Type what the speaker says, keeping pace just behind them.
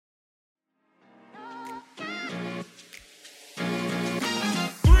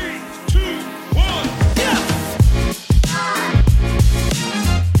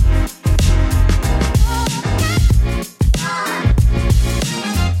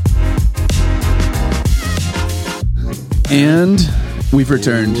And we've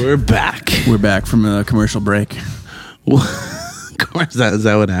returned. We're back. We're back from a commercial break. Of course, is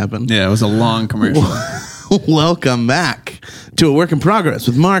that what happened? Yeah, it was a long commercial. Welcome back to A Work in Progress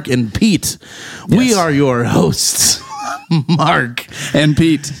with Mark and Pete. Yes. We are your hosts, Mark and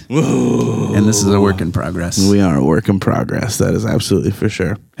Pete. Ooh. And this is A Work in Progress. We are A Work in Progress. That is absolutely for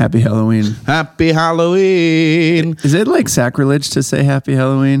sure. Happy Halloween. Happy Halloween. Is it like sacrilege to say Happy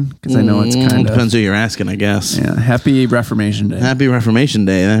Halloween? Because I know it's kind of... Depends who you're asking, I guess. Yeah. Happy Reformation Day. Happy Reformation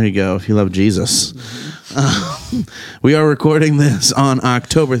Day. There you go. If you love Jesus. We are recording this on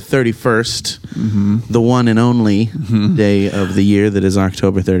October 31st, the one and only day of the year that is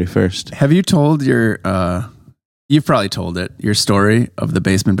October 31st. Have you told your... You've probably told it, your story of the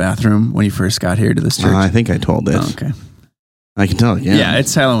basement bathroom when you first got here to this church. I think I told it. Oh, okay. I can tell it, yeah. Yeah,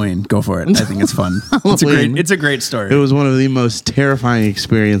 it's Halloween. Go for it. I think it's fun. It's a great story. It was one of the most terrifying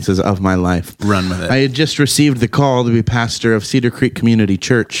experiences of my life. Run with it. I had just received the call to be pastor of Cedar Creek Community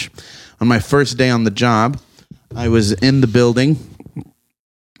Church. On my first day on the job, I was in the building.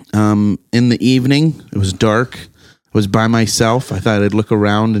 In the evening, it was dark. I was by myself. I thought I'd look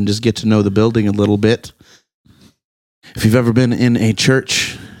around and just get to know the building a little bit. If you've ever been in a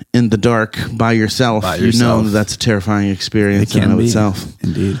church in the dark by yourself, you know that's a terrifying experience in and of itself.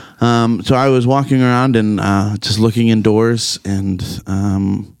 Indeed. So I was walking around and just looking indoors, and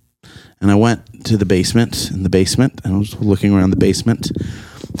I went to the basement. In the basement, and I was looking around the basement,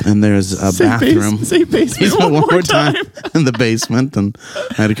 and there's a bathroom. Say basement one more time. In the basement, and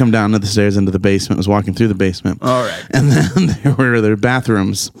I had to come down to the stairs into the basement. I was walking through the basement. All right. And then there were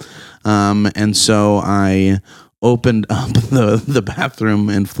bathrooms, and so I opened up the bathroom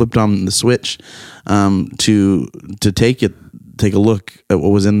and flipped on the switch to take a look at what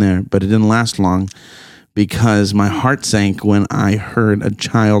was in there, but it didn't last long because my heart sank when I heard a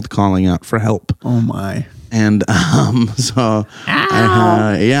child calling out for help. Oh my. And so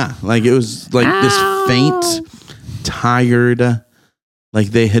it was like this faint, tired, like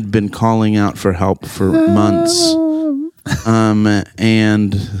they had been calling out for help for months.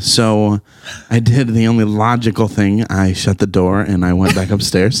 And so I did the only logical thing. I shut the door and I went back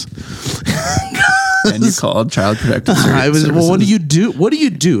upstairs. And you called Child Protective Services. Well, what do you do? What do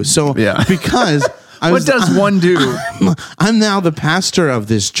you do? So, yeah. Because what does one do? I'm now the pastor of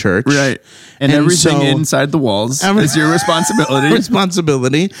this church. Right. And everything inside the walls is your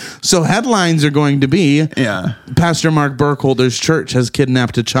responsibility. So headlines are going to be, Pastor Mark Burkholder's church has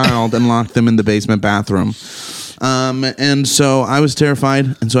kidnapped a child and locked them in the basement bathroom. And so I was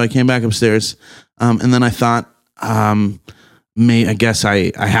terrified, and so I came back upstairs, and then I thought, I guess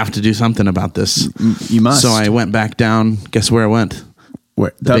I have to do something about this. You must. So I went back down. Guess where I went?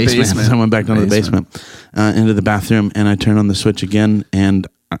 Where? The basement. I went back down to the basement, into the bathroom, and I turned on the switch again, and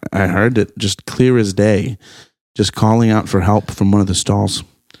I heard it just clear as day, just calling out for help from one of the stalls.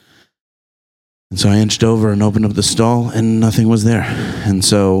 And so I inched over and opened up the stall, and nothing was there. And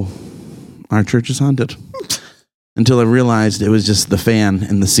so our church is haunted. Until I realized it was just the fan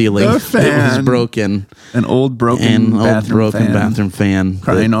in the ceiling. The fan. It was broken. An old broken bathroom fan.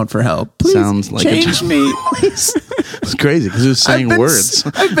 Crying out for help. Please sounds like change me. Please. It's crazy because it was saying words.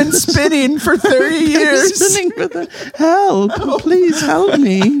 I've been spinning for 30 years. Spinning for help. Please help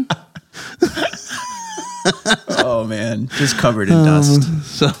me. Oh, man. Just covered in dust.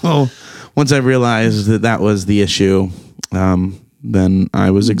 So once I realized that was the issue, then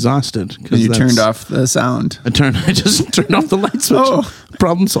I was exhausted. And you turned off the sound. I just turned off the light switch. Oh.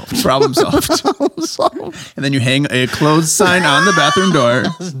 Problem solved. Problem solved. And then you hang a closed sign on the bathroom door.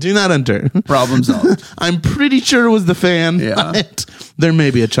 Do not enter. Problem solved. I'm pretty sure it was the fan. Yeah. But there may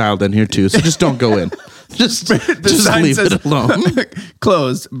be a child in here too, so just don't go in. Just leave it alone.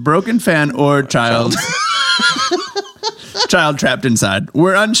 Closed. Broken fan or child. Child trapped inside.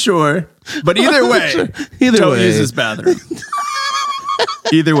 We're unsure, but either way, don't use this bathroom.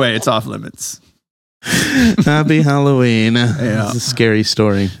 Either way, it's off limits. Happy Halloween. Yeah. It's a scary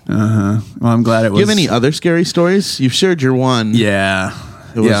story. Well, I'm glad it was. Do you have any other scary stories? You've shared your one. Yeah.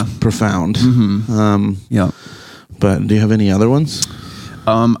 It was profound. Yeah. But do you have any other ones?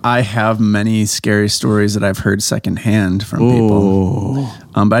 I have many scary stories that I've heard secondhand from people.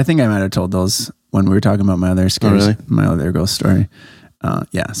 But I think I might have told those when we were talking about my other my other ghost story.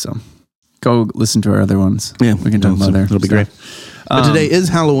 So go listen to our other ones. Yeah. We can talk about there. It'll be great. But today is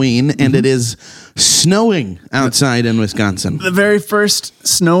Halloween, and it is snowing outside in Wisconsin. The very first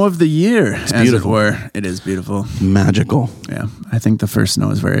snow of the year, it's beautiful. As it were. It is beautiful. Magical. Yeah. I think the first snow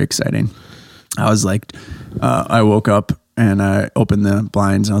is very exciting. I was like, I woke up and I opened the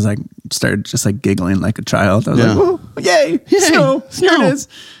blinds and I was like, started just like giggling like a child. I was like, oh, yay, snow. Here it is.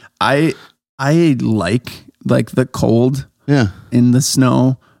 I like like the cold in the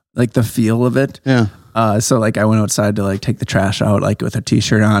snow, like the feel of it. Yeah. So like I went outside to like take the trash out like with a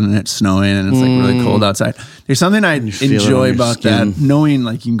t-shirt on and it's snowing and it's like really cold outside. There's something I enjoy about that, knowing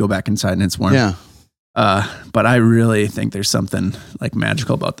like you can go back inside and it's warm. Yeah. But I really think there's something like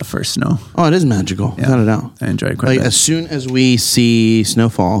magical about the first snow. Oh, it is magical. Without a doubt. I enjoy it quite a bit. As soon as we see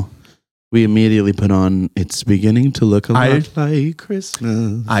snowfall, we immediately put on "It's Beginning to Look a Lot Like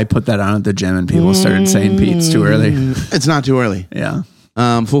Christmas." I put that on at the gym and people started saying Pete's too early. It's not too early. Yeah.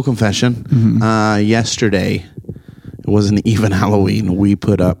 Full confession. Yesterday, it wasn't even Halloween. We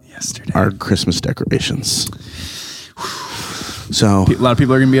put up our Christmas decorations. So a lot of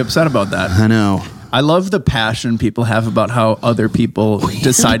people are going to be upset about that. I know. I love the passion people have about how other people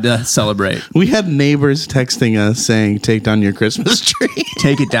decide to celebrate. We had neighbors texting us saying, "Take down your Christmas tree."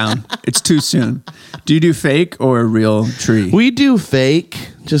 Take it down. It's too soon. Do you do fake or a real tree? We do fake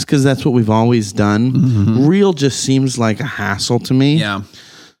just because that's what we've always done. Real just seems like a hassle to me. Yeah.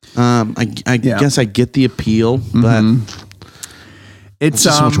 I guess I get the appeal, but it's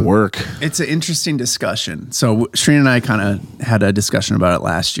just so much work. It's an interesting discussion. So Shreen and I kind of had a discussion about it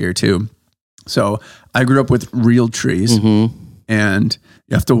last year too. So I grew up with real trees and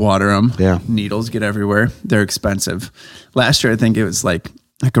you have to water them. Yeah. Needles get everywhere. They're expensive. Last year, I think it was like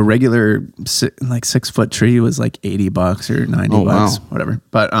a regular 6 foot tree was like $80 or $90, whatever.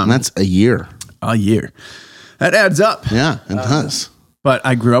 But that's a year. A year. That adds up. Yeah, it does. But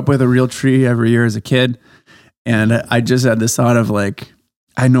I grew up with a real tree every year as a kid. And I just had this thought of like,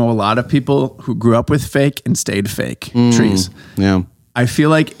 I know a lot of people who grew up with fake and stayed fake trees. Yeah. I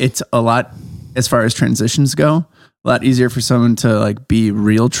feel like it's a lot, as far as transitions go, a lot easier for someone to like be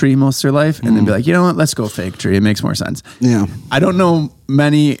real tree most of their life and then be like, you know what, let's go fake tree. It makes more sense. Yeah. I don't know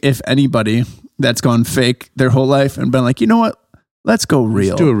many, if anybody, that's gone fake their whole life and been like, you know what, let's go real.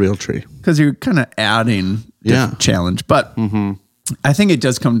 Let's do a real tree. Because you're kind of adding the challenge. But I think it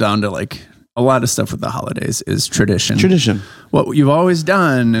does come down to like a lot of stuff with the holidays is tradition. What you've always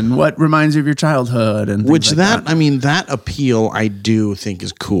done and what reminds you of your childhood and which like that. I mean, that appeal I do think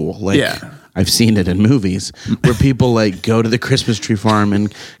is cool. Like I've seen it in movies where people like go to the Christmas tree farm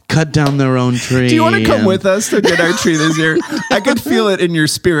and cut down their own tree. Do you want to come with us to get our tree this year? I could feel it in your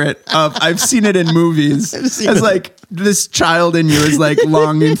spirit. I've seen it in movies. As like this child in you is like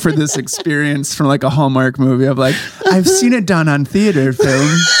longing for this experience from like a Hallmark movie of like, I've seen it done on theater film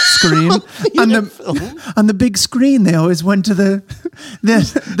screen on the big screen. They always went to the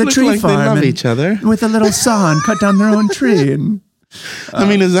tree like farm they love each other with a little saw and cut down their own tree. And I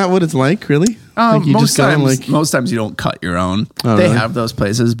mean, is that what it's like, really? Like you most times you don't cut your own. They have those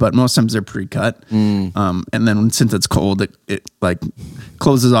places, but most times they're pre-cut. And then since it's cold, it like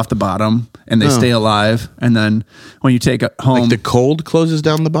closes off the bottom and they stay alive. And then when you take it home, like the cold closes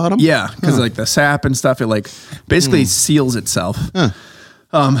down the bottom? Yeah, because like the sap and stuff, it like basically seals itself.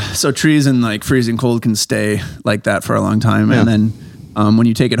 So trees in like freezing cold can stay like that for a long time. And then when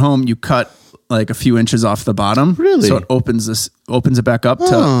you take it home, you cut like a few inches off the bottom. Really? So it opens it back up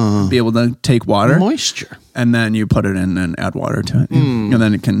to be able to take water. Moisture. And then you put it in and add water to it. And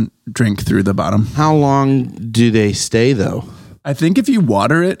then it can drink through the bottom. How long do they stay though? I think if you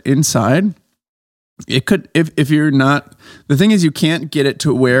water it inside, it could, if you're not, the thing is you can't get it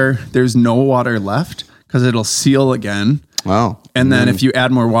to where there's no water left because it'll seal again. Wow. And then if you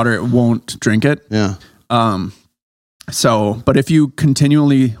add more water, it won't drink it. Yeah. But if you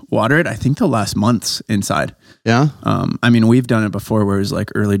continually water it, I think they'll last months inside. Yeah. I mean, we've done it before where it was like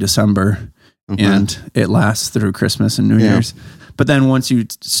early December and it lasts through Christmas and New Year's. But then once you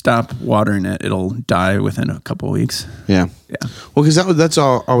stop watering it, it'll die within a couple of weeks. Yeah. Yeah. Well, because that's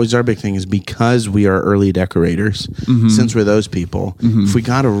always our big thing is because we are early decorators, since we're those people, if we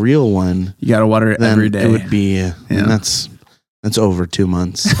got a real one, you got to water it every day. It would be, and that's over 2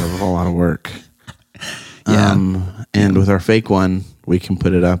 months of a lot of work. And with our fake one, we can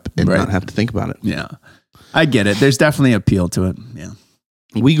put it up and not have to think about it. Yeah. I get it. There's definitely appeal to it. Yeah.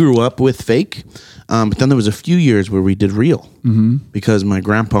 We grew up with fake, but then there was a few years where we did real because my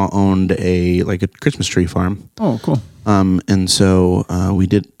grandpa owned a Christmas tree farm. Oh, cool. And so we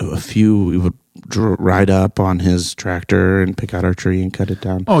did a few. We would ride up on his tractor and pick out our tree and cut it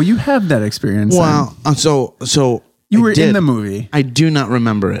down. Oh, you have that experience. Well, so you were in the movie. I do not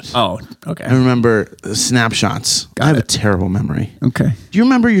remember it. Oh, okay. I remember snapshots. I have a terrible memory. Okay. Do you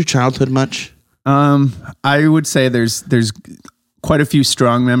remember your childhood much? I would say there's quite a few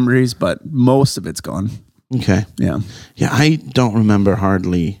strong memories, but most of it's gone. Okay. Yeah. Yeah, I don't remember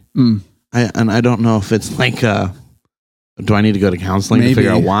hardly. I don't know if it's like do I need to go to counseling to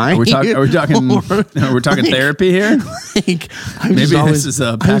figure out why? Are we talking therapy here? Maybe this is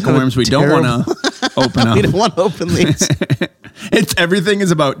a pack of worms we don't want to open up. We don't want to open these. Everything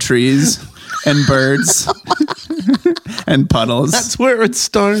is about trees and birds and puddles. That's where it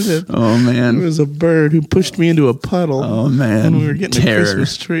started. Oh man, there was a bird who pushed me into a puddle. Oh man, when we were getting a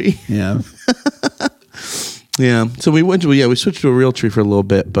Christmas tree. Yeah, yeah. So we went to we switched to a real tree for a little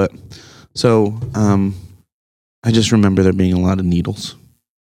bit, but so I just remember there being a lot of needles.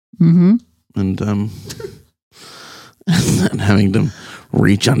 Mm-hmm. And and having to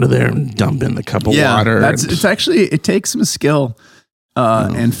reach under there and dump in the cup of water. It takes some skill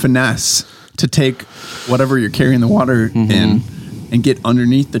and finesse to take whatever you're carrying the water in and get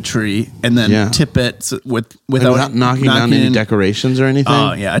underneath the tree and then tip it without knocking down any decorations or anything.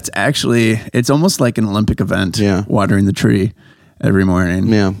 Oh yeah, it's almost like an Olympic event. Yeah, watering the tree every morning.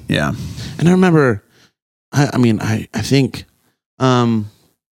 Yeah, yeah. And I remember, I think,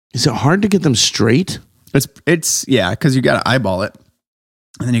 is it hard to get them straight? It's because you got to eyeball it.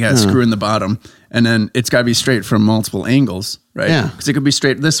 And then you got to screw in the bottom. And then it's got to be straight from multiple angles, right? Yeah. Because it could be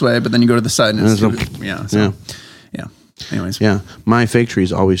straight this way, but then you go to the side and it's yeah. Anyways. Yeah. My fake tree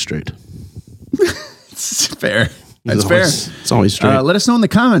is always straight. It's fair. That's fair. It's always straight. Let us know in the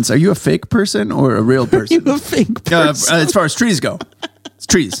comments. Are you a fake person or a real person? Are you a fake person? As far as trees go. It's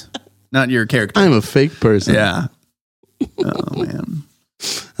trees, not your character. I'm a fake person. Yeah. Oh, man.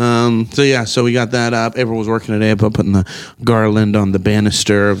 So we got that up. Everyone was working today about putting the garland on the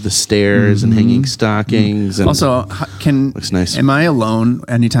banister of the stairs and hanging stockings. And also, looks nice. Am I alone?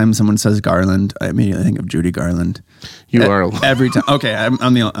 Anytime someone says Garland, I immediately think of Judy Garland. You are alone. Every time. Okay,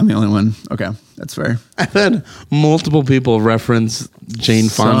 I'm the only one. Okay, that's fair. I've had multiple people reference Jane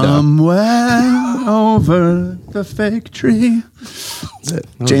Fonda. Somewhere over the fake tree. That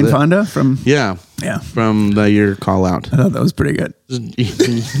Jane Fonda from from your call out. I thought that was pretty good.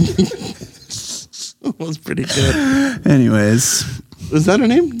 That was pretty good. Anyways, is that her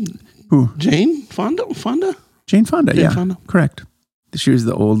name? Who? Jane Fonda? Jane Fonda. Jane Fonda. Correct. She was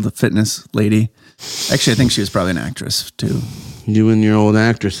the old fitness lady. Actually, I think she was probably an actress too. You and your old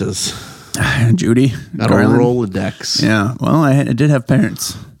actresses. Judy. Got a Rolodex. Yeah. Well, I did have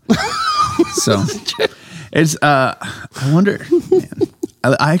parents. So it's I wonder, man,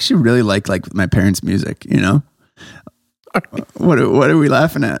 I actually really like my parents' music, you know? What are we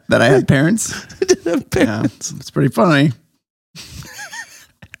laughing at? That I had parents? I did have parents. Yeah, it's pretty funny.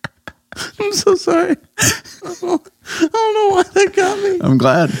 I'm so sorry. I don't know why that got me. I'm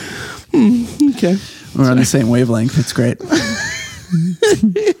glad. Okay. We're on the same wavelength. It's great. What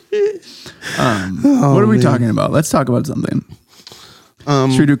are we talking about? Let's talk about something.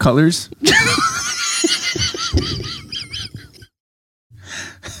 Should we do colors? We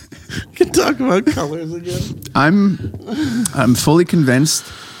can talk about colors again. I'm fully convinced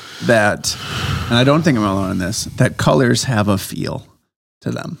that, and I don't think I'm alone in this, that colors have a feel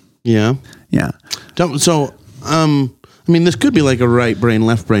to them. Yeah. Yeah. So, I mean, this could be like a right brain,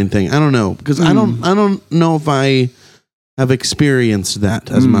 left brain thing. I don't know because I don't know if I have experienced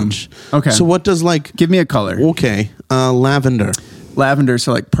that as much. Okay. So what does give me a color? Okay. Lavender. Lavender,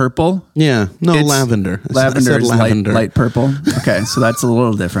 so like purple? Yeah. No, lavender. Lavender is light purple. Okay, so that's a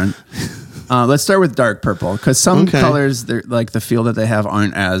little different. Let's start with dark purple because some colors, they're like the feel that they have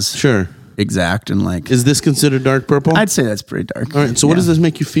aren't as exact and like. Is this considered dark purple? I'd say that's pretty dark. All right. So what does this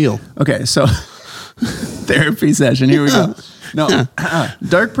make you feel? Okay, so therapy session. Here we go. No,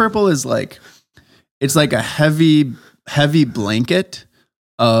 dark purple is like it's like a heavy blanket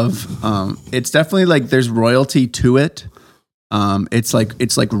of. It's definitely like there's royalty to it. It's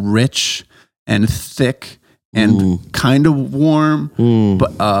like rich and thick and kind of warm,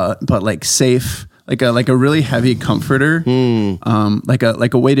 but like safe, like a really heavy comforter, like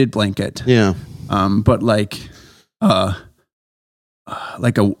a weighted blanket. Yeah. But like an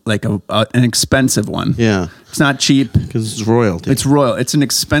expensive one. Yeah. It's not cheap because it's royalty. It's royal. It's an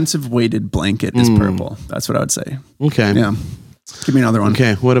expensive weighted blanket. Is purple. That's what I would say. Okay. Yeah. Give me another one.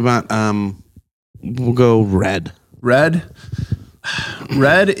 Okay. What about we'll go red. Red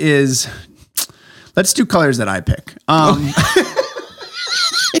is. Let's do colors that I pick.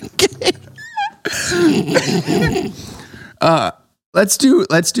 Let's do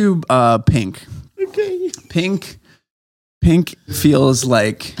pink. Okay. Pink feels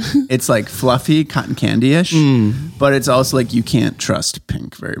like it's like fluffy cotton candy-ish, but it's also like you can't trust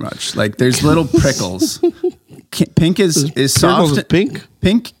pink very much. Like there's little prickles. Pink is soft.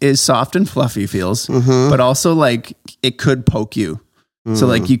 Pink is soft and fluffy feels, but also like it could poke you. So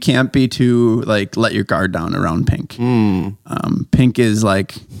like you can't be too like let your guard down around pink. Pink is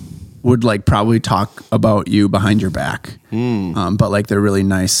like would like probably talk about you behind your back, but like they're really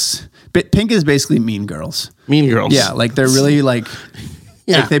nice. Pink is basically Mean Girls. Mean Girls. Yeah, like they're really like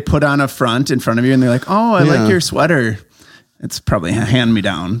Like they put on a front in front of you and they're like, oh, I like your sweater. It's probably a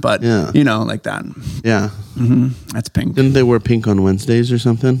hand-me-down, but, like that. Yeah. Mm-hmm. That's pink. Didn't they wear pink on Wednesdays or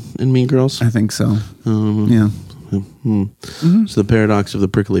something in Mean Girls? I think so. Yeah. Mm-hmm. It's the paradox of the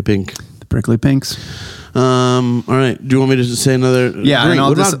prickly pink. The prickly pinks. All right. Do you want me to say another? Yeah. Green.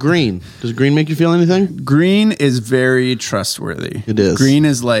 What about green? Does green make you feel anything? Green is very trustworthy. It is. Green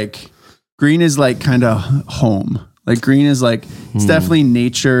is like kind of home. Like green is like, it's definitely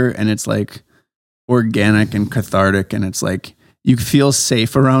nature and it's like organic and cathartic. And it's like, you feel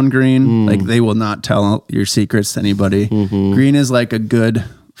safe around green. Like they will not tell your secrets to anybody. Mm-hmm. Green is like a good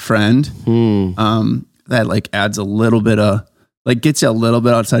friend. That like adds a little bit of, like gets you a little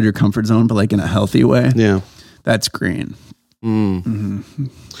bit outside your comfort zone, but like in a healthy way. Yeah. That's green. Mm-hmm.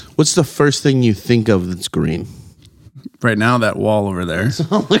 What's the first thing you think of that's green? Right now, that wall over there.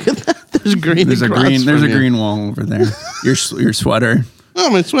 Oh, look at that. There's green. There's a green wall over there. Your sweater. Oh,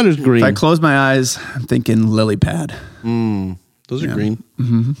 my sweater's green. If I close my eyes, I'm thinking lily pad. Those are green.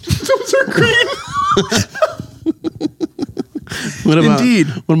 Mm-hmm. Those are green. Indeed.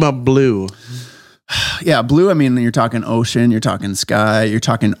 What about blue? Yeah, blue. I mean, you're talking ocean, you're talking sky, you're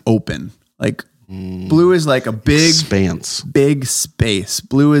talking open. Like blue is like a big big space.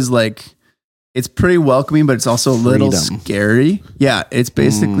 Blue is like, it's pretty welcoming, but it's also a little scary. Yeah, it's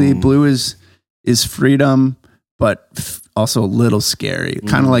basically blue is freedom, but also a little scary,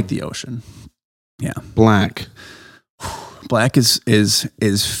 kind of like the ocean. Yeah. Black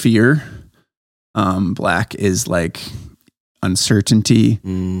is fear. Black is like uncertainty.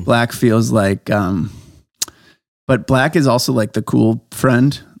 Black feels like, but black is also like the cool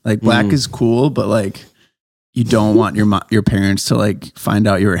friend. Like black is cool, but like you don't want your parents to like find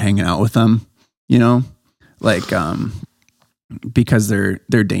out you were hanging out with them, you know, like because they're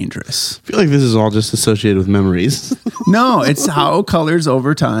dangerous. I feel like this is all just associated with memories. No, it's how colors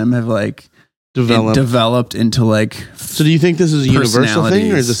over time have like developed into like. So do you think this is a universal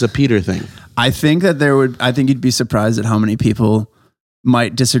thing or is this a Peter thing? I think you'd be surprised at how many people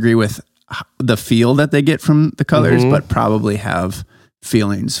might disagree with the feel that they get from the colors, but probably have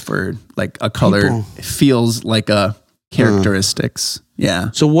feelings for like a color feels like a characteristics. Yeah.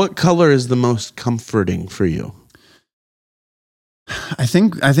 So what color is the most comforting for you? I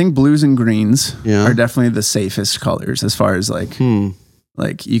think blues and greens are definitely the safest colors as far as like,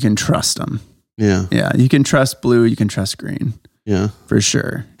 like you can trust them. Yeah. Yeah. You can trust blue. You can trust green. Yeah. For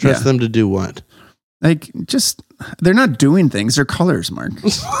sure. Trust them to do what? Like just, they're not doing things. They're colors, Mark.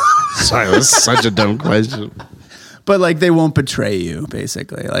 Sorry, that's such a dumb question. But like they won't betray you,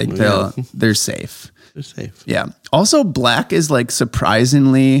 basically. Like they're safe. They're safe. Yeah. Also, black is like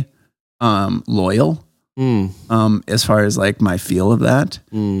surprisingly loyal. As far as like my feel of that.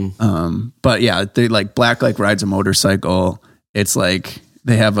 But yeah, they like black like rides a motorcycle. It's like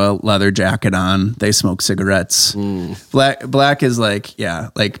they have a leather jacket on. They smoke cigarettes. Black is like,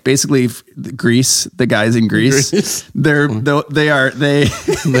 like basically Grease, the guys in Grease. They are the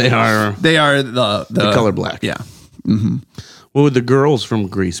color black. Yeah. Mm-hmm. What would the girls from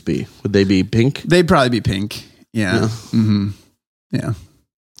Grease be? Would they be pink? They'd probably be pink. Yeah. Yeah.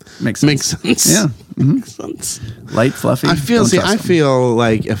 Makes sense. Yeah. Makes sense. Light, fluffy. I feel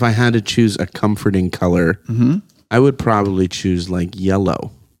like if I had to choose a comforting color, I would probably choose like yellow.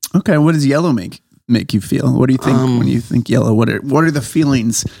 Okay. What does yellow make you feel? What do you think when you think yellow? What are the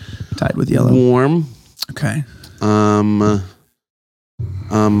feelings tied with yellow? Warm. Okay.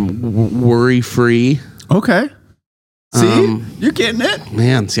 Worry free. Okay. See, you're getting it,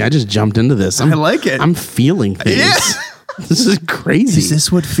 man. See, I just jumped into this. I like it. I'm feeling things. Yeah. This is crazy. Is this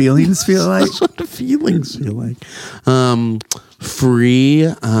what feelings feel like? That's what the feelings feel like.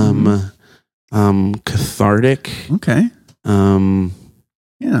 Free. Cathartic. Okay.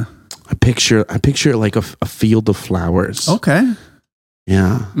 Yeah. I picture like a field of flowers. Okay.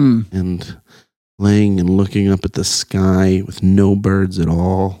 Yeah. And laying and looking up at the sky with no birds at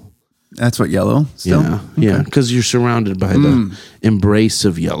all. That's what yellow still? Yeah. Okay. Yeah. Because you're surrounded by the embrace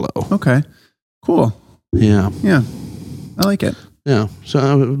of yellow. Okay. Cool. Yeah. Yeah. I like it. Yeah.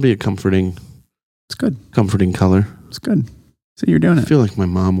 So it would be a comforting. It's good. Comforting color. It's good. So you're doing it. I feel like my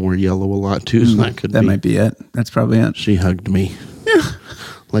mom wore yellow a lot too. So that might be it. That's probably it. She hugged me. Yeah.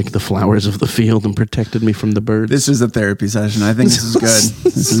 Like the flowers of the field and protected me from the birds. This is a therapy session. I think this is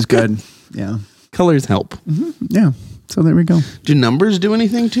good. This is good. Yeah. Colors help. Yeah. So there we go. Do numbers do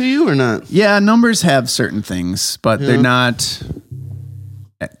anything to you or not? Yeah, numbers have certain things, but they're not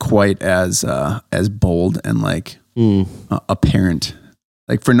quite as bold and like apparent.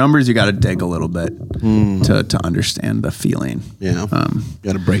 Like for numbers, you got to dig a little bit to understand the feeling. Yeah,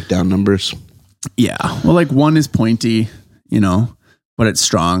 got to break down numbers. Yeah, well, like 1 is pointy, you know, but it's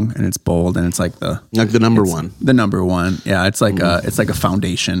strong and it's bold and it's like the number one. The number one. Yeah, it's like a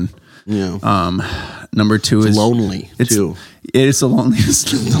foundation. Yeah. Number two is lonely too. It is the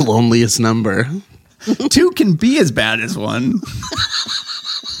loneliest. The loneliest number. 2 can be as bad as 1.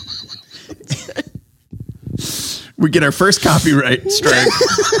 We get our first copyright strike.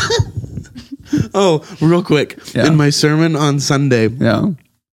 Oh, real quick. Yeah. In my sermon on Sunday, I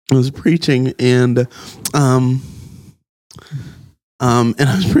was preaching and I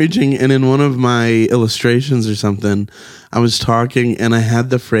was preaching, and in one of my illustrations or something, I was talking and I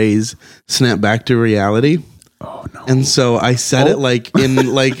had the phrase "snap back to reality." Oh no! And so I said it like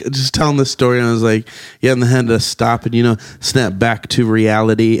in like just telling the story, and I was like, "Yeah," and then had to stop and snap back to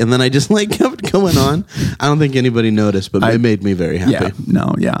reality, and then I just like kept going on. I don't think anybody noticed, but it made me very happy. Yeah,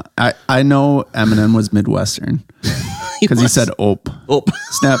 no, yeah, I know Eminem was Midwestern because he said "ope."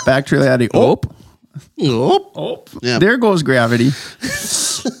 Snap back to reality. Ope. Yeah. There goes gravity.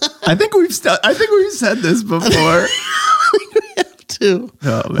 I think we've said this before. We have to.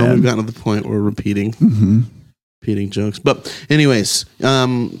 Oh man, we've gotten to the point where we're repeating jokes. But anyways, we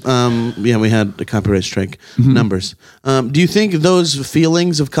had the copyright strike numbers. Do you think those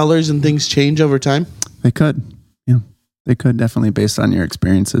feelings of colors and things change over time? They could. Yeah, they could definitely based on your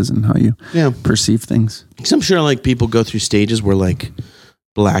experiences and how you perceive things. Because I'm sure like people go through stages where like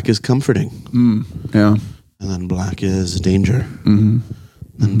black is comforting. Yeah. And then black is danger. And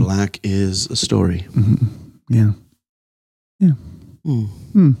black is a story. Yeah. Yeah.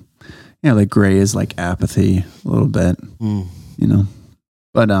 Yeah, like gray is like apathy a little bit,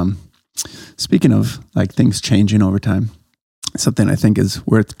 But speaking of like things changing over time, something I think is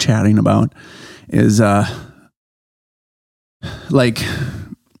worth chatting about is like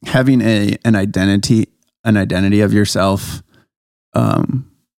having an identity of yourself,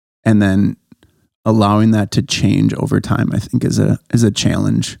 and then allowing that to change over time, I think is a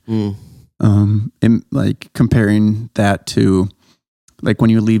challenge. And like comparing that to like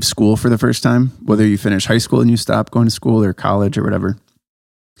when you leave school for the first time, whether you finish high school and you stop going to school or college or whatever,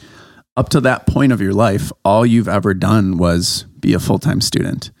 up to that point of your life, all you've ever done was be a full-time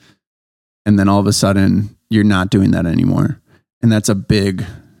student. And then all of a sudden you're not doing that anymore. And that's a big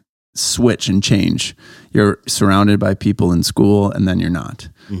switch and change. You're surrounded by people in school and then you're not.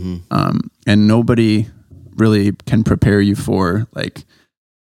 And nobody really can prepare you for like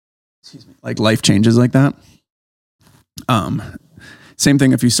life changes like that. Same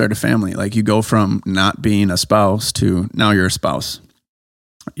thing if you start a family, like you go from not being a spouse to now you're a spouse,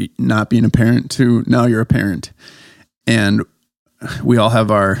 not being a parent to now you're a parent. And we all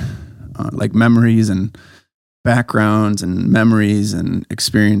have our like memories and backgrounds and memories and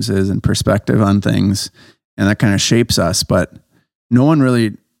experiences and perspective on things. And that kind of shapes us, but no one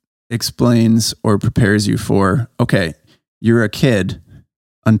really explains or prepares you for, okay, you're a kid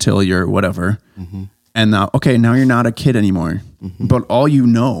until you're whatever. And now you're not a kid anymore. But all you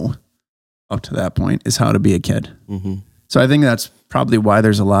know up to that point is how to be a kid. So I think that's probably why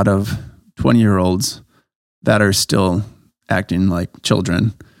there's a lot of 20-year-olds that are still acting like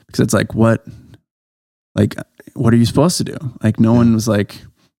children, because it's like, what are you supposed to do? Like no one was like,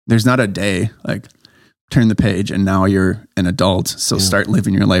 there's not a day, like turn the page and now you're an adult. So start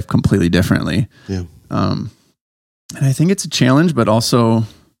living your life completely differently. Yeah. And I think it's a challenge, but also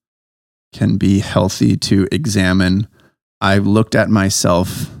can be healthy to examine. I've looked at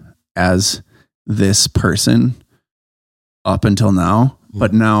myself as this person up until now,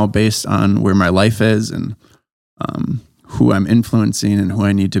 but now based on where my life is and who I'm influencing and who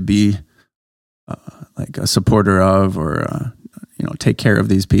I need to be like a supporter of or, take care of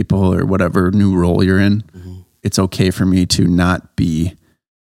these people or whatever new role you're in, it's okay for me to not be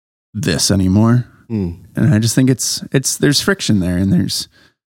this anymore. And I just think there's friction there and there's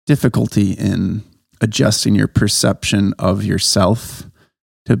difficulty in adjusting your perception of yourself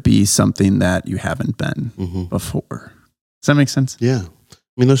to be something that you haven't been before. Does that make sense? Yeah. I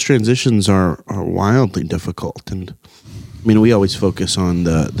mean, those transitions are wildly difficult. And I mean, we always focus on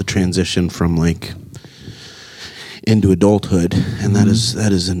the transition from like into adulthood. And that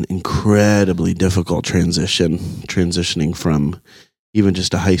is an incredibly difficult transitioning from even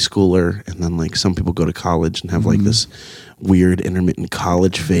just a high schooler. And then like some people go to college and have like this weird intermittent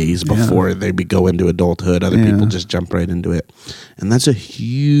college phase before they go into adulthood. Other people just jump right into it. And that's a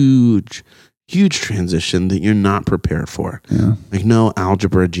huge transition that you're not prepared for. Yeah. Like no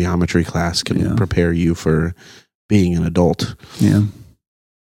algebra geometry class can prepare you for being an adult. Yeah.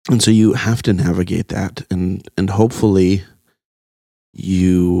 And so you have to navigate that and hopefully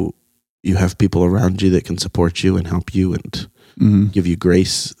you have people around you that can support you and help you and give you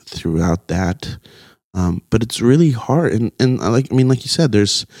grace throughout that. But it's really hard. And like you said,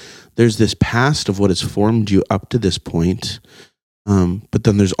 there's this past of what has formed you up to this point. But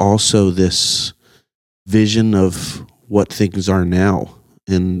then there's also this vision of what things are now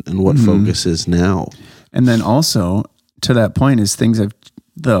and what focus is now. And then also to that point is things have,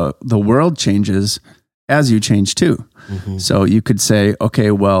 the world changes as you change too. Mm-hmm. So you could say,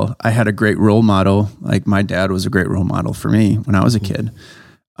 okay, well, I had a great role model. Like my dad was a great role model for me when I was a kid.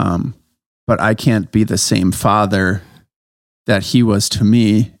 But I can't be the same father that he was to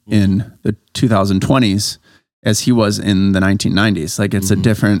me in the 2020s as he was in the 1990s. Like it's a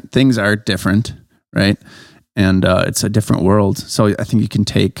different, things are different, right? And it's a different world. So I think you can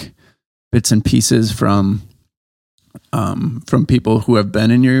take bits and pieces from people who have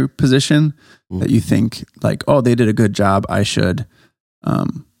been in your position that you think like, oh, they did a good job. I should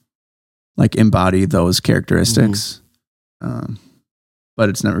like embody those characteristics. But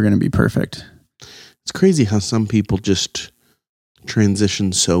it's never going to be perfect. It's crazy how some people just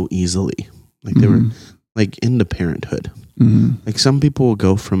transition so easily. Like they were like into parenthood. Like some people will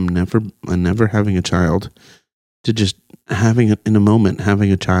go from never having a child to just having in a moment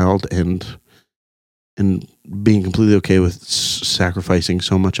having a child and being completely okay with sacrificing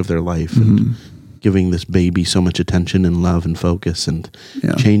so much of their life and giving this baby so much attention and love and focus and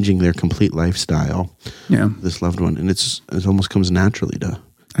changing their complete lifestyle. Yeah, this loved one, and it almost comes naturally to.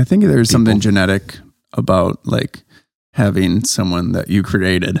 I think there's something genetic about like having someone that you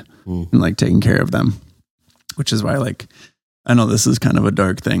created and like taking care of them, which is why like I know this is kind of a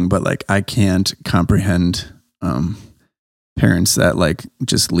dark thing, but like I can't comprehend parents that like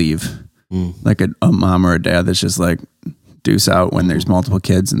just leave. Like a mom or a dad that's just like deuce out when there's multiple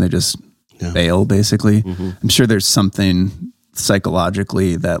kids and they just bail basically. I'm sure there's something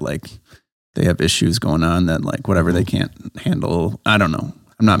psychologically that like they have issues going on that like whatever they can't handle. I don't know.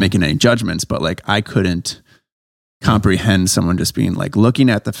 I'm not making any judgments, but like I couldn't comprehend someone just being like looking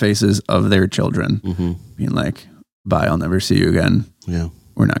at the faces of their children being like, bye, I'll never see you again. Yeah.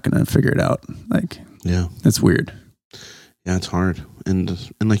 We're not going to figure it out. Like, that's weird. Yeah, it's hard.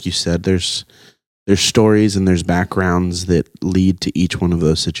 And like you said, there's stories and there's backgrounds that lead to each one of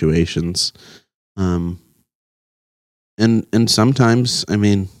those situations. And sometimes, I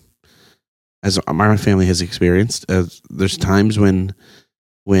mean, as my family has experienced, there's times when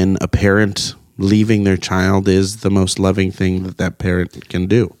a parent leaving their child is the most loving thing that parent can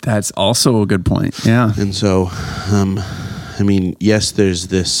do. That's also a good point. Yeah. And so, I mean, yes, there's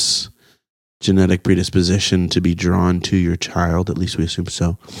this genetic predisposition to be drawn to your child, at least we assume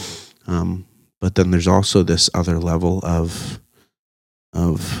so. But then there's also this other level of,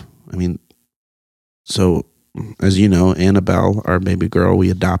 I mean, so as you know, Annabelle, our baby girl, we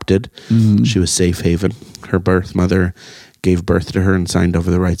adopted. She was safe haven. Her birth mother gave birth to her and signed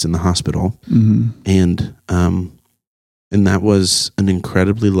over the rights in the hospital. And that was an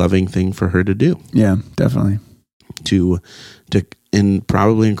incredibly loving thing for her to do. Yeah, definitely. And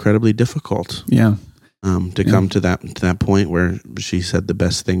probably incredibly difficult. Yeah. To come to that point where she said the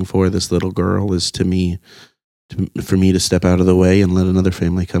best thing for this little girl is for me to step out of the way and let another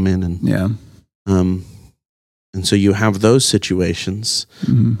family come in. And and so you have those situations,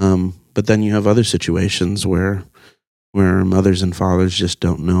 but then you have other situations where mothers and fathers just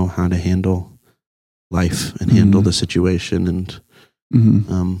don't know how to handle life and handle the situation and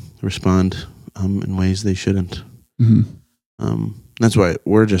respond in ways they shouldn't. That's why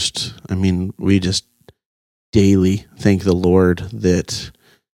we just daily thank the Lord that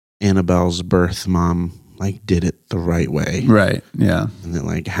Annabelle's birth mom like did it the right way. Right. Yeah. And that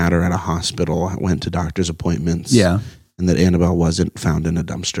like had her at a hospital, went to doctor's appointments. Yeah. And that Annabelle wasn't found in a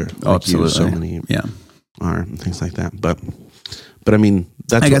dumpster. Oh, absolutely. So many are and things like that. But I mean,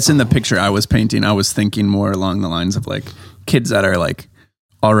 I guess in the picture I was painting, I was thinking more along the lines of like kids that are like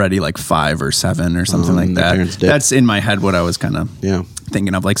already like 5 or 7 or something like that. That's in my head what I was kind of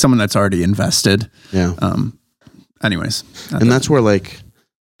thinking of, like someone that's already invested. Yeah. Anyways. And that's where like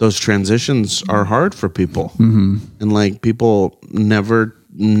those transitions are hard for people. And like people never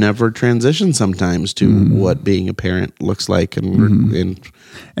transition sometimes to what being a parent looks like. And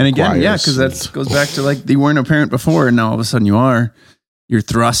again, because that goes back to like you weren't a parent before and now all of a sudden you're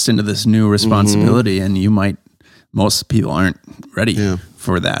thrust into this new responsibility and most people aren't ready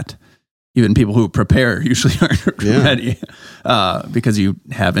for that. Even people who prepare usually aren't ready because you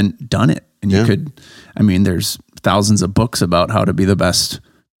haven't done it. And you there's thousands of books about how to be the best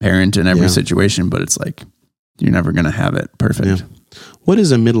parent in every situation, but it's like, you're never going to have it perfect. Yeah. What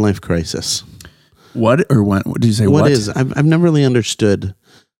is a midlife crisis? What did you say? What is? I've never really understood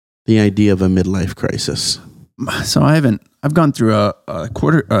the idea of a midlife crisis. So I I've gone through a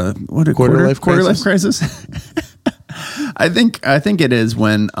quarter life crisis. I think it is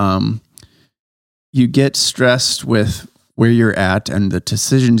when you get stressed with where you're at and the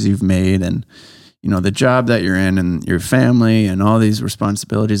decisions you've made, and the job that you're in, and your family, and all these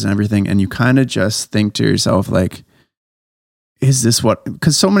responsibilities and everything, and you kind of just think to yourself like, is this what?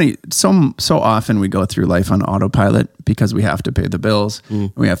 Because so often we go through life on autopilot because we have to pay the bills,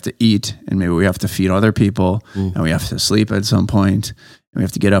 we have to eat, and maybe we have to feed other people, and we have to sleep at some point, and we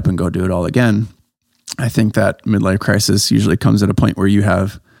have to get up and go do it all again. I think that midlife crisis usually comes at a point where you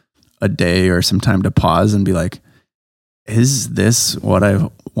have a day or some time to pause and be like, is this what I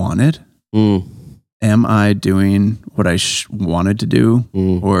wanted? Am I doing what I wanted to do?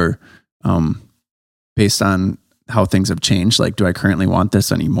 Or based on how things have changed, like, do I currently want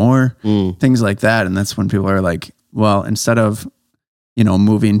this anymore? Things like that. And that's when people are like, well, instead of,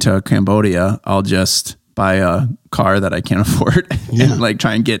 moving to Cambodia, I'll just buy a car that I can't afford and like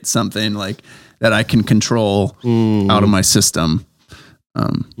try and get something like that I can control out of my system.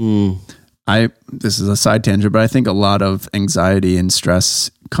 This is a side tangent, but I think a lot of anxiety and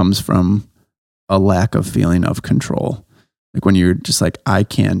stress comes from a lack of feeling of control. Like when you're just like, I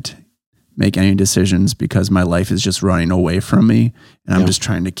can't make any decisions because my life is just running away from me, and I'm just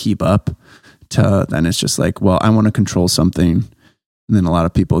trying to keep up, then it's just like, well, I want to control something. And then a lot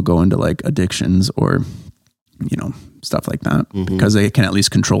of people go into like addictions or, stuff like that because they can at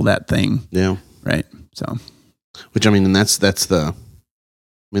least control that thing. Yeah. Right. So, which, and that's what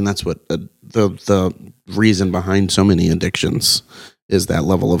the reason behind so many addictions is, that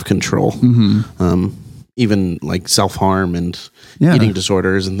level of control. Even like self-harm and eating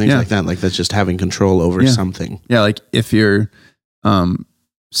disorders and things like that. Like that's just having control over something. Yeah. Like if you're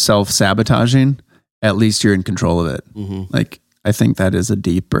self-sabotaging, at least you're in control of it. Like I think that is a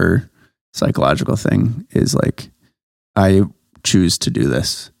deeper psychological thing, is like, I choose to do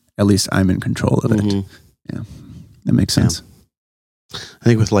this. At least I'm in control of it. Yeah. That makes sense. I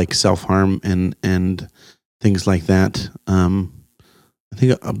think with like self-harm and things like that, I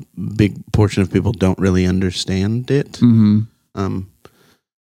think a big portion of people don't really understand it. I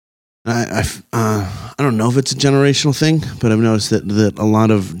don't know if it's a generational thing, but I've noticed that a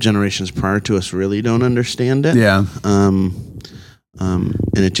lot of generations prior to us really don't understand it. Yeah. And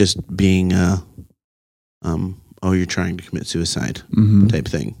it just being you're trying to commit suicide type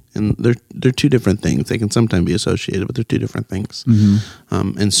thing. And they're two different things. They can sometimes be associated, but they're two different things.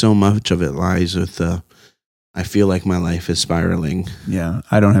 And so much of it lies with I feel like my life is spiraling. Yeah,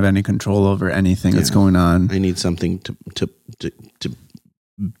 I don't have any control over anything that's going on. I need something to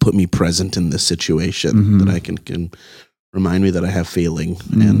put me present in this situation that I can remind me that I have feeling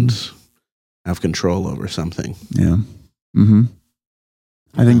and have control over something. Yeah.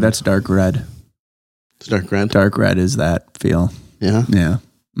 I think that's dark red. It's dark red? Dark red is that feel. Yeah? Yeah.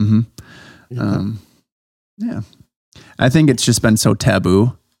 Yeah. I think it's just been so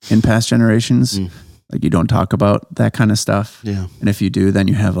taboo in past generations. Like you don't talk about that kind of stuff. Yeah. And if you do, then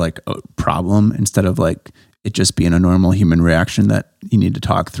you have like a problem instead of like it just being a normal human reaction that you need to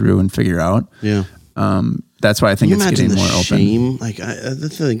talk through and figure out. Yeah. That's why I think it's getting more open. Shame? Like the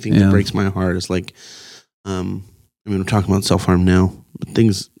thing that breaks my heart is like, we're talking about self-harm now, but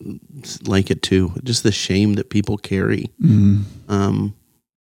things like it too. Just the shame that people carry. And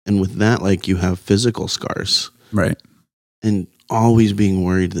with that, like you have physical scars. Right. And always being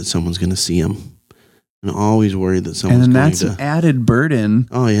worried that someone's going to see them. And always worried that someone's going to... And that's an added burden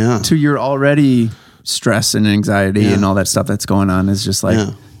to your already stress and anxiety and all that stuff that's going on, is just like,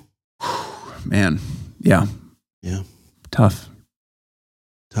 man, yeah. Tough.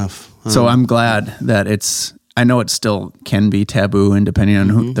 So I'm glad that I know it still can be taboo, and depending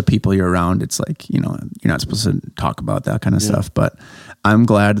on the people you're around, it's like, you're not supposed to talk about that kind of stuff, but I'm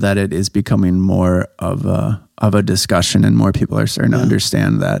glad that it is becoming more of a discussion, and more people are starting to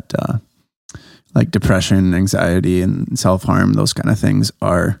understand that, like depression, anxiety, and self-harm, those kind of things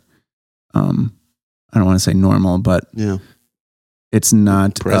are, I don't want to say normal, but it's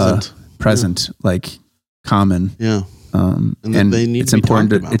not present, like common. Yeah. And they need it's to be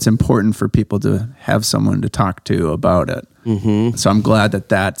important. talked about. It's important for people to have someone to talk to about it. So I'm glad that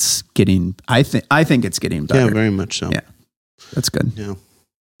that's getting. I think it's getting better. Yeah, very much so. Yeah, that's good.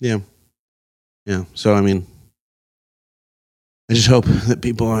 Yeah. So I just hope that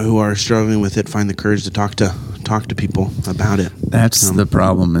people who are struggling with it find the courage to talk to people about it. That's the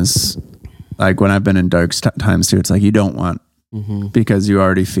problem. Is like when I've been in dark times too. It's like you don't want because you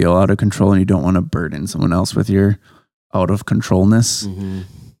already feel out of control, and you don't want to burden someone else with your out of controlness.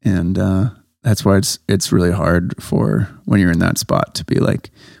 And that's why it's really hard for when you're in that spot to be like,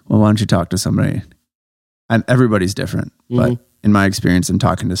 well, why don't you talk to somebody? and everybody's different, but in my experience and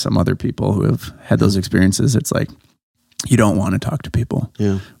talking to some other people who have had those experiences, it's like, you don't want to talk to people,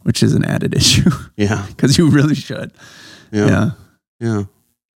 which is an added issue. Yeah. Because you really should. Yeah.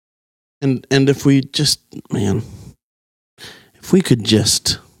 And if we just, man, if we could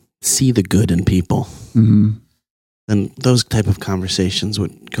just see the good in people, then those type of conversations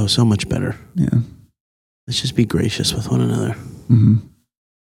would go so much better. Yeah. Let's just be gracious with one another.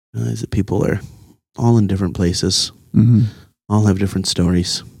 Realize that people are all in different places, all have different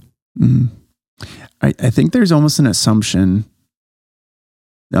stories. I think there's almost an assumption,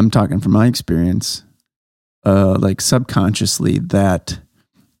 I'm talking from my experience, like subconsciously, that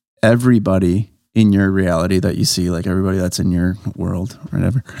everybody in your reality that you see, like everybody that's in your world or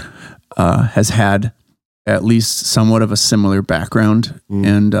whatever, has had at least somewhat of a similar background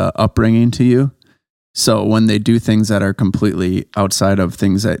and upbringing to you. So when they do things that are completely outside of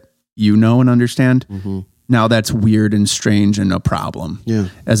things that you know and understand, now that's weird and strange and a problem. Yeah.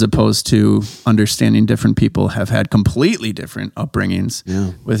 As opposed to understanding different people have had completely different upbringings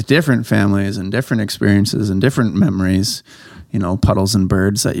with different families and different experiences and different memories, you know, puddles and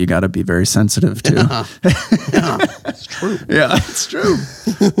birds that you got to be very sensitive to. Yeah, it's true. Yeah, it's true.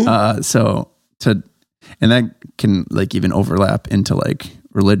 And that can like even overlap into like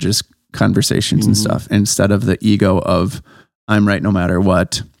religious conversations and stuff, instead of the ego of I'm right no matter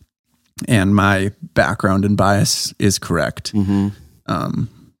what, and my background and bias is correct.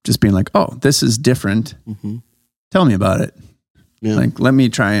 Just being like, oh, this is different. Tell me about it. Yeah. Like, let me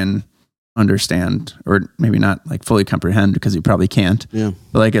try and understand, or maybe not like fully comprehend because you probably can't. Yeah.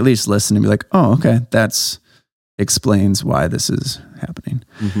 But like at least listen and be like, oh, okay, that's explains why this is happening.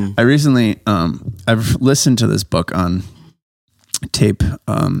 I recently, I've listened to this book on tape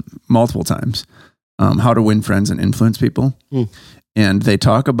multiple times, How to Win Friends and Influence People. And they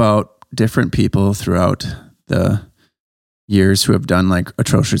talk about different people throughout the years who have done like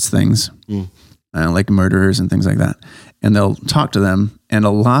atrocious things, like murderers and things like that. And they'll talk to them. And a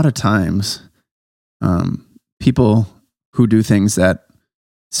lot of times, people who do things that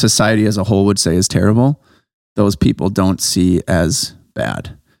society as a whole would say is terrible, those people don't see as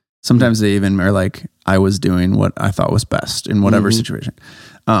bad. Sometimes they even are like, I was doing what I thought was best in whatever situation.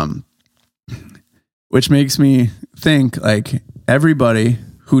 Which makes me think like everybody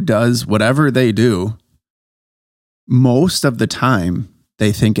who does whatever they do, most of the time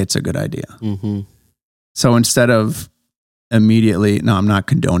they think it's a good idea. So instead of immediately, no, I'm not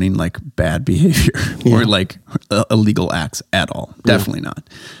condoning like bad behavior or like illegal acts at all. Definitely not.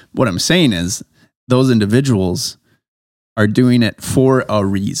 What I'm saying is those individuals are doing it for a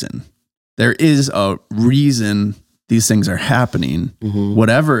reason. There is a reason these things are happening,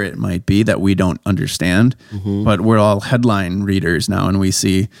 whatever it might be that we don't understand, but we're all headline readers now and we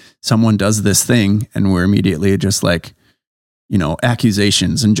see someone does this thing and we're immediately just like, you know,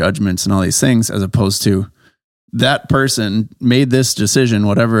 accusations and judgments and all these things, as opposed to that person made this decision,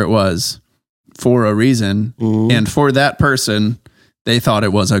 whatever it was, for a reason. And for that person, they thought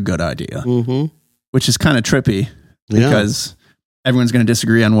it was a good idea, which is kind of trippy because everyone's going to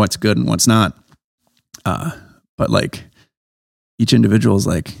disagree on what's good and what's not. But like each individual is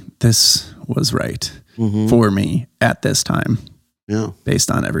like, this was right for me at this time,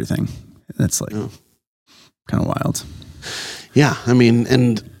 based on everything. That's like kind of wild. Yeah. I mean,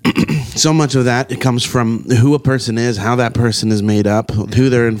 and so much of that, it comes from who a person is, how that person is made up, who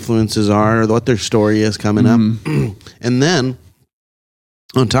their influences are, what their story is coming up. And then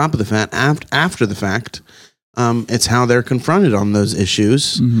on top of the fact, after the fact, it's how they're confronted on those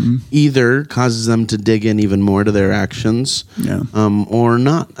issues, either causes them to dig in even more to their actions, or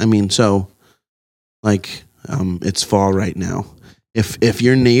not. I mean, so like, it's fall right now. If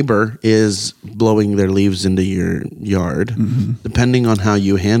your neighbor is blowing their leaves into your yard, depending on how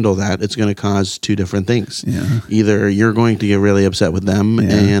you handle that, it's going to cause two different things. Either you're going to get really upset with them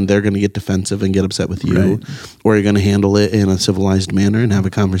and they're going to get defensive and get upset with you, or you're going to handle it in a civilized manner and have a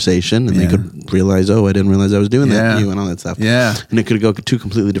conversation, and they could realize, oh, I didn't realize I was doing that to you and all that stuff. And it could go two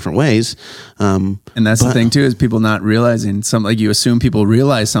completely different ways. And that's the thing too, is people not realizing like you assume people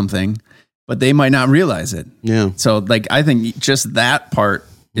realize something, but they might not realize it. So like, I think just that part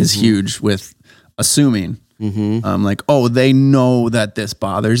is huge with assuming, like, oh, they know that this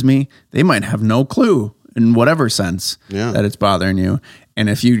bothers me. They might have no clue in whatever sense that it's bothering you. And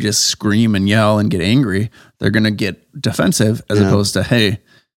if you just scream and yell and get angry, they're going to get defensive as opposed to, hey,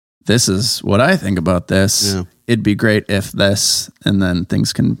 this is what I think about this. It'd be great if this, and then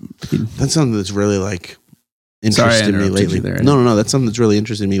things can be. That's something that's really like interested me lately. No. That's something that's really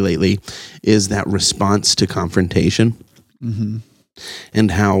interested me lately, is that response to confrontation, and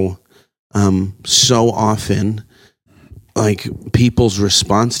how so often, like, people's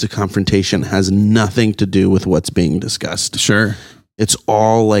response to confrontation has nothing to do with what's being discussed. Sure. It's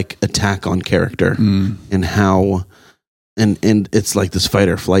all like attack on character and how, and it's like this fight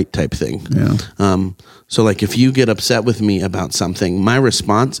or flight type thing. Yeah. So like if you get upset with me about something, my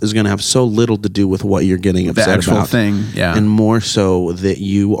response is going to have so little to do with what you're getting upset about. The actual thing. Yeah. And more so that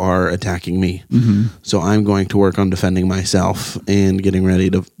you are attacking me. Mm-hmm. So I'm going to work on defending myself and getting ready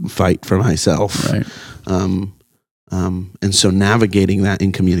to fight for myself. Right. And so navigating that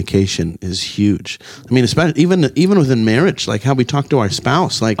in communication is huge. I mean, especially even within marriage, like how we talk to our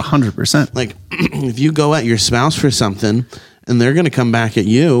spouse, like 100%. Like if you go at your spouse for something and they're going to come back at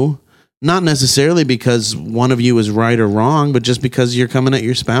you, not necessarily because one of you is right or wrong, but just because you're coming at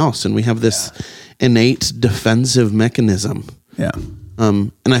your spouse, and we have this innate defensive mechanism. Yeah.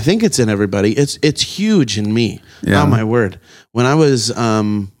 And I think it's in everybody. It's huge in me. Yeah. Oh my word. When I was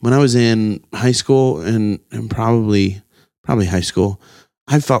in high school and probably high school,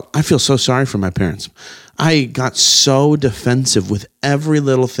 I feel so sorry for my parents. I got so defensive with every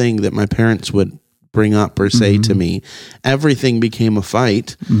little thing that my parents would bring up or say to me. Everything became a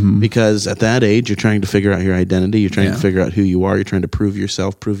fight because at that age, you're trying to figure out your identity. You're trying to figure out who you are. You're trying to prove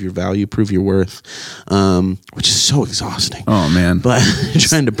yourself, prove your value, prove your worth, which is so exhausting. Oh man. But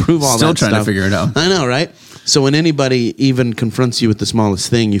trying to prove all that stuff. Still trying to figure it out. I know, right? So when anybody even confronts you with the smallest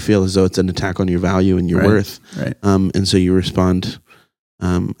thing, you feel as though it's an attack on your value and your worth. Right. And so you respond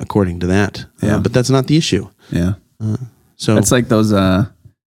according to that. Yeah. But that's not the issue. Yeah. So it's like those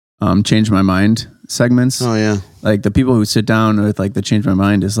change my mind segments. Oh yeah. Like the people who sit down with like the change my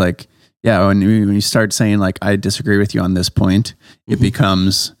mind is like, yeah, when you start saying like, I disagree with you on this point, it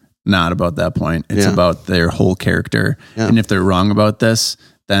becomes not about that point. It's about their whole character. Yeah. And if they're wrong about this,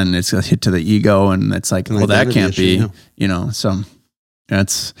 then it's a hit to the ego, and it's like, well, that can't be, so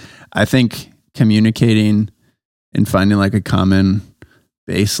I think communicating and finding like a common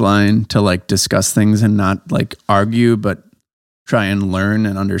baseline to like discuss things and not like argue, but try and learn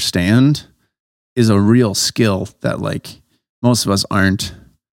and understand is a real skill that like most of us aren't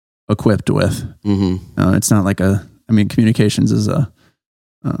equipped with. It's not like communications is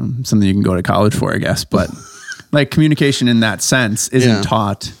something you can go to college for, I guess, but like communication in that sense isn't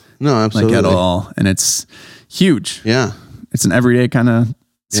taught no, absolutely. like at all. And it's huge. Yeah. It's an everyday kind of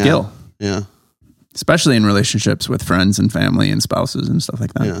skill. Yeah. Especially in relationships with friends and family and spouses and stuff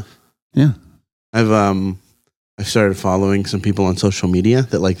like that. Yeah. I've started following some people on social media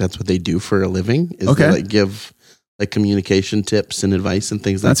that like that's what they do for a living is they like give like communication tips and advice and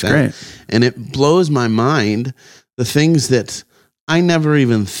things like that. That's great. And it blows my mind the things that I never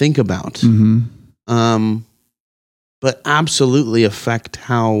even think about. But absolutely affect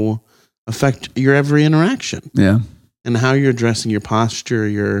your every interaction. Yeah. And how you're addressing your posture,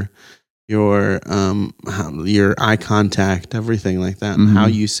 your eye contact, everything like that, and how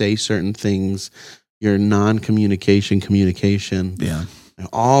you say certain things, your communication. Yeah.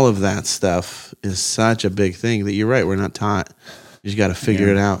 All of that stuff is such a big thing that you're right. We're not taught. You just got to figure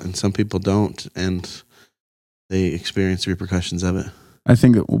it out. And some people don't, and they experience the repercussions of it. I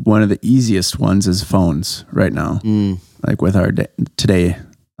think one of the easiest ones is phones right now. Like with our today,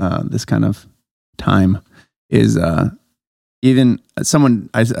 this kind of time is, even someone,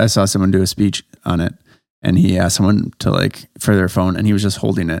 I saw someone do a speech on it, and he asked someone to like for their phone, and he was just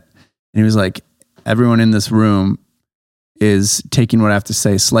holding it. And he was like, everyone in this room is taking what I have to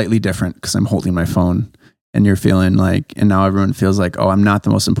say slightly different because I'm holding my phone, and you're feeling like, and now everyone feels like, oh, I'm not the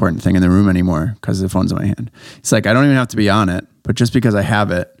most important thing in the room anymore because the phone's in my hand. It's like, I don't even have to be on it, but just because I have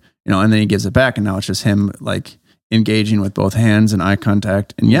it, and then he gives it back, and now it's just him like engaging with both hands and eye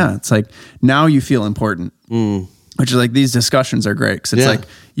contact. And it's like, now you feel important, which is like, these discussions are great because it's like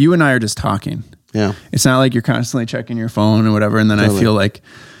you and I are just talking. Yeah. It's not like you're constantly checking your phone or whatever. And then I feel like,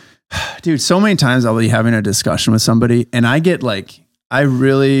 dude, so many times I'll be having a discussion with somebody and I get like, I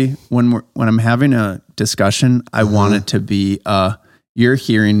really, when I'm having a discussion, I want it to be, you're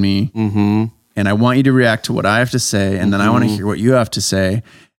hearing me and I want you to react to what I have to say. And then I want to hear what you have to say.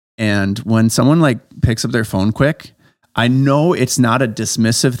 And when someone like picks up their phone quick, I know it's not a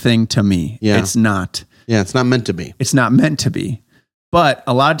dismissive thing to me. Yeah. It's not. Yeah. It's not meant to be. It's not meant to be. But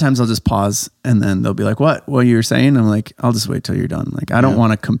a lot of times I'll just pause and then they'll be like, what you're saying? I'm like, I'll just wait till you're done. Like, I don't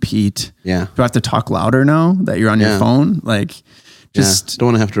want to compete. Yeah. Do I have to talk louder now that you're on your phone? Like, just don't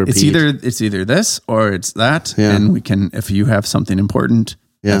want to have to repeat. It's either this or it's that. Yeah. And we can, if you have something important,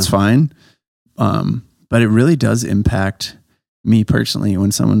 that's fine. But it really does impact me personally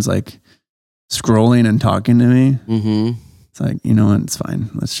when someone's like scrolling and talking to me. It's like, you know what? It's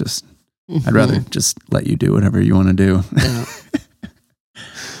fine. Let's just, I'd rather just let you do whatever you want to do. Yeah.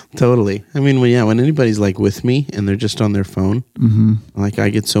 Totally. I mean, when anybody's like with me and they're just on their phone, like I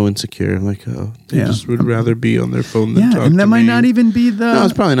get so insecure. Like, they just would rather be on their phone than talk to me. And that might not even be the... No,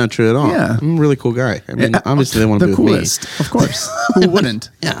 it's probably not true at all. Yeah. I'm a really cool guy. I mean, obviously they want to be coolest, with me. of course. Who wouldn't?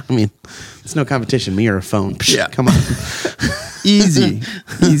 Yeah. I mean, it's no competition, me or a phone. Yeah. Come on. Easy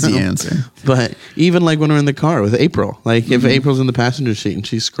answer. But even like when we're in the car with April, like if April's in the passenger seat and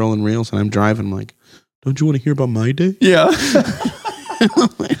she's scrolling reels and I'm driving, I'm like, don't you want to hear about my day? Yeah.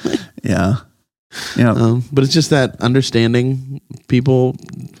 Yeah. But it's just that understanding people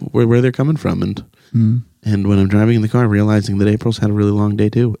where they're coming from, and when I'm driving in the car, realizing that April's had a really long day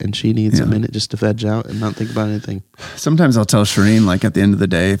too, and she needs a minute just to veg out and not think about anything. Sometimes I'll tell Shireen, like at the end of the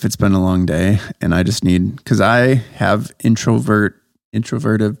day, if it's been a long day, and I just need, because I have introverted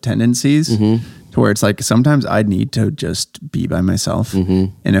tendencies, to where it's like sometimes I need to just be by myself,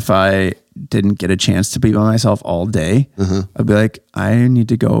 and if I didn't get a chance to be by myself all day, I'd be like, I need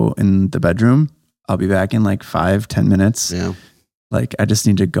to go in the bedroom. I'll be back in like 5-10 minutes. Yeah. Like I just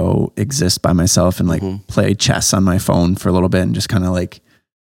need to go exist by myself and like play chess on my phone for a little bit and just kind of like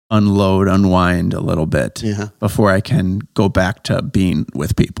unwind a little bit before I can go back to being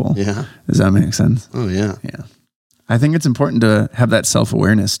with people. Yeah. Does that make sense? Oh yeah. Yeah. I think it's important to have that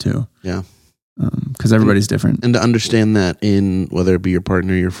self-awareness too. Yeah. Because everybody's different. And to understand that in whether it be your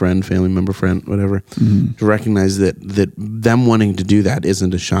partner, your friend, family member, friend, whatever, to recognize that them wanting to do that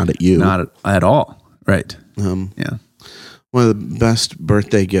isn't a shot at you. Not at all. Right. Yeah. One of the best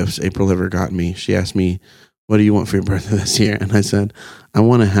birthday gifts April ever got me, she asked me, what do you want for your birthday this year? And I said, I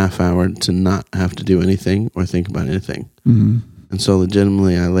want a half hour to not have to do anything or think about anything. And so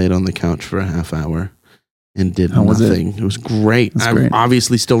legitimately, I laid on the couch for a half hour and did nothing. It was great. I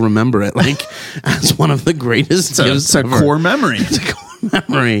obviously still remember it like as one of the greatest gifts. It's a core memory. It's a core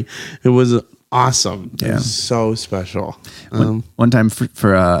memory. It was awesome. Yeah. It was so special. One time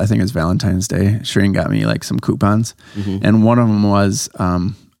for I think it was Valentine's Day, Shireen got me like some coupons, and one of them was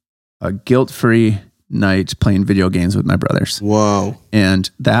a guilt-free night playing video games with my brothers. Whoa. And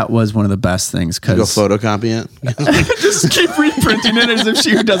that was one of the best things. Did you go photocopy it? Just keep reprinting it as if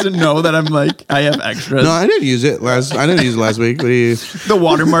she doesn't know that I'm like, I have extras. No, I didn't use it last week. The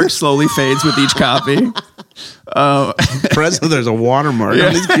watermark slowly fades with each copy. There's a watermark.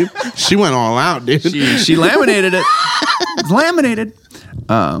 Yeah. She went all out, dude. She laminated it. It's laminated.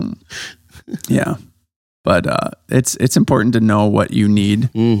 Yeah. But it's important to know what you need.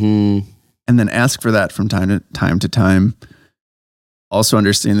 And then ask for that from time to time. Also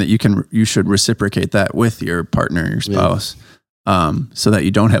understand that you should reciprocate that with your partner, your spouse, so that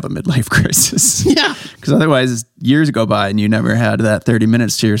you don't have a midlife crisis. Yeah. Because otherwise years go by and you never had that 30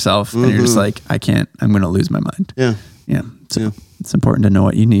 minutes to yourself and you're just like, I'm going to lose my mind. Yeah. Yeah. So it's important to know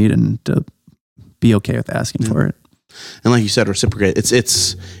what you need and to be okay with asking for it. And like you said, reciprocate.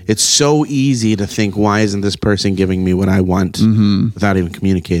 It's so easy to think, why isn't this person giving me what I want without even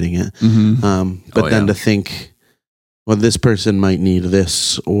communicating it? But then to think, well, this person might need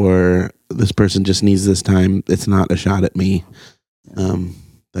this, or this person just needs this time. It's not a shot at me.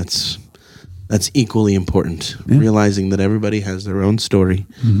 That's equally important. Yeah. Realizing that everybody has their own story.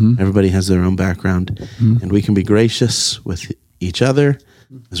 Everybody has their own background. And we can be gracious with each other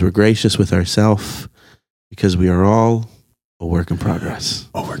as we're gracious with ourselves. Because we are all a work in progress.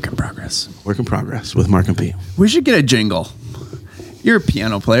 A work in progress. Work in progress with Mark and P. We should get a jingle. You're a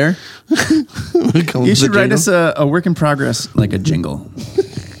piano player. You should write us a work in progress, like a jingle.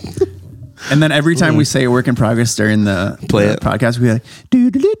 And then every time we say a work in progress during the podcast, we like,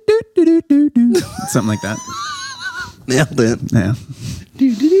 do do do do do do do, something like that. Nailed it. Yeah.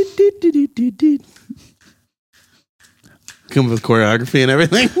 Do do do do do do do. Come with choreography and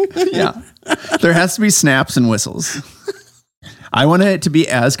everything. Yeah. There has to be snaps and whistles. I want it to be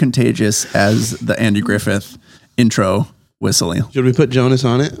as contagious as the Andy Griffith intro whistling. Should we put Jonas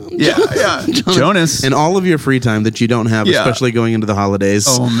on it? Yeah. Jonas. And all of your free time that you don't have, especially going into the holidays.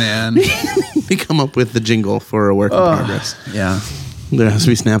 Oh, man. We come up with the jingle for a work in progress. Yeah. There has to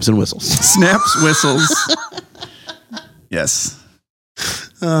be snaps and whistles. Snaps, whistles. Yes.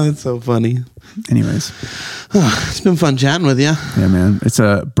 Oh, it's so funny. Anyways. It's been fun chatting with you. Yeah, man. It's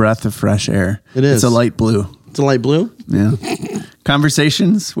a breath of fresh air. It is. It's a light blue. It's a light blue? Yeah.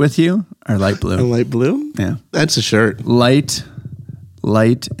 Conversations with you are light blue. A light blue? Yeah. That's a shirt. Light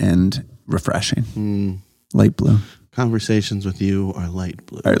and refreshing. Light blue. Conversations with you are light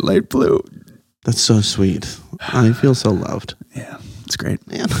blue. Are light blue. That's so sweet. I feel so loved. Yeah. It's great.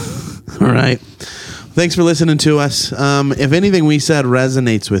 Man. All right. Thanks for listening to us. If anything we said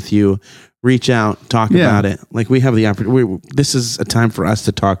resonates with you, reach out, talk about it. Like we have the opportunity. This is a time for us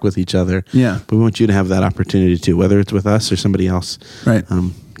to talk with each other. Yeah. But we want you to have that opportunity too, whether it's with us or somebody else. Right.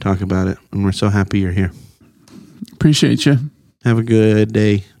 talk about it. And we're so happy you're here. Appreciate you. Have a good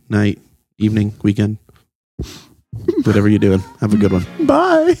day, night, evening, weekend. Whatever you're doing. Have a good one.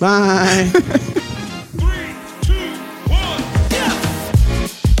 Bye. Bye.